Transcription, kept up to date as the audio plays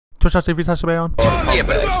Touch that TV, touch the Bayon. Yeah,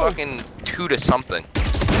 but it's fucking 2 to something.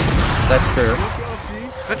 That's true.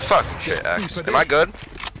 Good fucking shit, X. Am I good?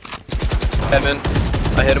 Evan,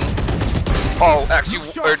 I hit him. Oh, X, you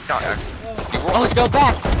or not X. You were. Oh, let's go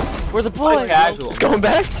back. We're the boys. Casual. It's going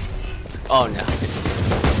back? Oh no.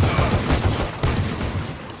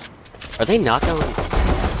 Are they not going?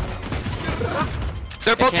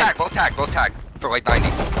 They're both tag for like 90.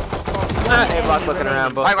 A-Block looking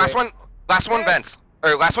around. Alright, last one vents.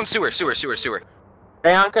 Or last one sewer.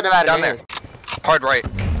 Bayon could have had Down there. Hard right.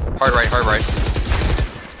 Hard right, hard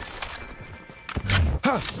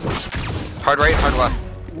left.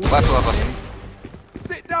 Left.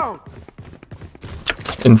 Sit down.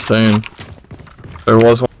 Insane. There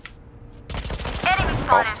was one. Enemy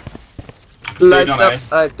spotted.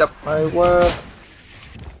 Light up my world.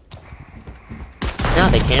 No,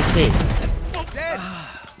 they can't see.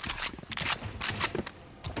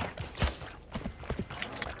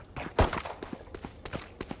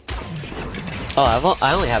 Oh,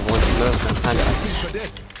 I only have one smoke. I'm kind of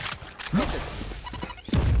upset.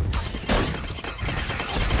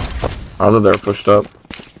 Either they're pushed up.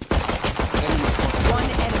 One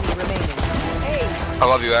enemy remaining. Hey. I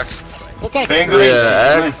love you, X. Okay.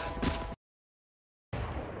 Yeah, X.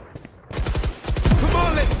 Come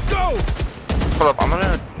on, let's go. Hold up, I'm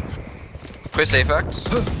gonna play safe, X.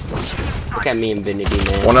 Look at me, Infinity,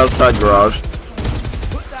 man. One outside garage.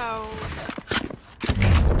 Put down.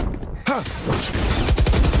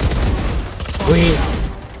 Please.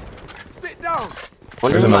 Sit down.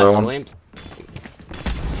 Wonder There's who another my one. Williams.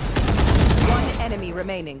 One enemy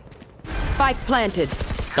remaining. Spike planted.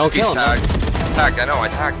 Don't He's kill him. tagged. I know, I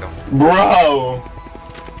tagged him. Bro!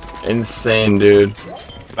 Insane, dude.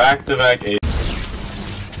 Back to back 8.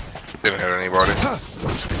 Didn't hit anybody.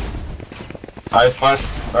 I flashed,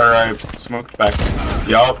 or I smoked back.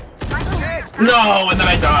 Yup. No, and then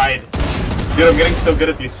I died. Dude, I'm getting so good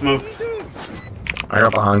at these smokes. I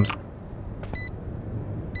got behind.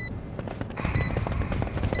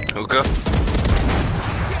 Hookah.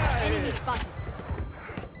 Enemy spotted.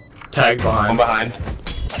 Tag I'm behind. behind.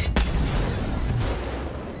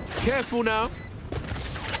 Careful now.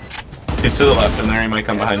 He's to the left in there, he might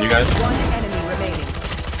come behind you guys. One enemy remaining.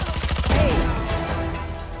 Hey.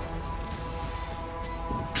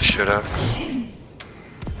 Shit, X.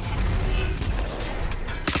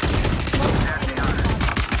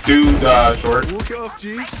 Two, short. Walk it off,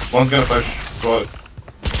 G. One's gonna push. Go.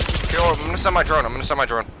 Yo, I'm gonna send my drone.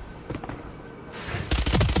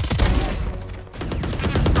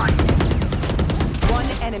 One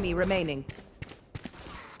enemy remaining.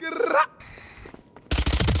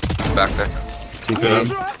 Back there. TP.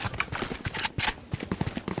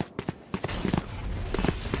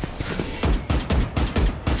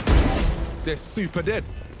 They're super dead.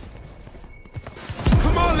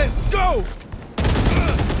 Come on, let's go.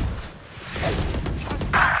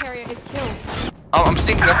 Carrier is killed. Oh, I'm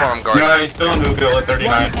sneaking up on him, guard. No, he's still in hookah at 39.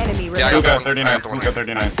 One enemy Yeah, I remaining. got Hookah the one. 39. I got the one. Hookah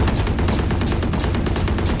 39.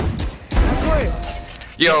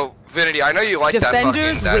 Yo, Vinity, I know you like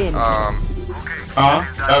Defenders that win.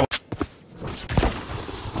 That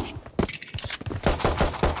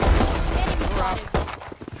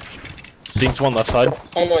Dinked one left side.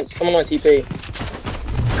 Someone on TP.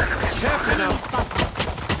 Careful now.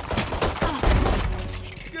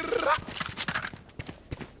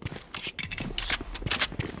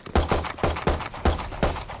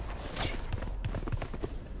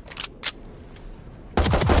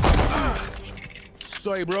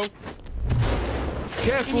 Sorry, bro.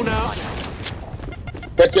 Careful now.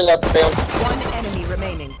 Get your left, Bayon. One enemy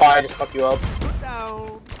remaining. Oh, I just fucked you up. Put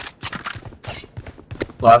down.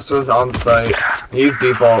 Last was on site. He's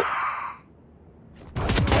default.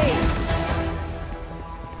 Hey.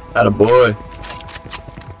 Atta boy.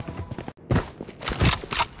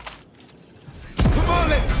 Come on,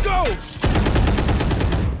 let's go.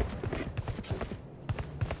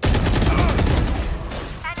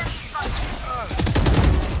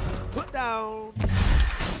 Put down.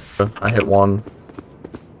 I hit one.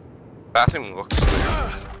 Bathroom looks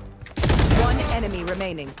clear. One enemy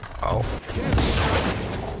remaining. Oh.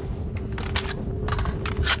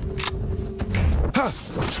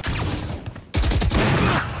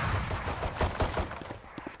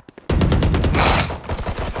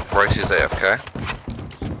 Rice is AFK.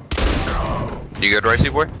 You good,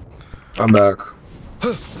 Ricey boy? I'm back.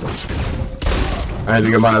 I had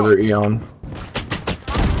to get my other Eon.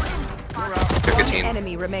 Pick a One team.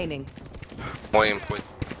 enemy remaining. William.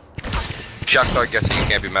 Chuck, I guess you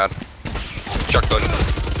can't be mad. Chuck, good.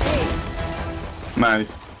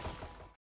 Nice.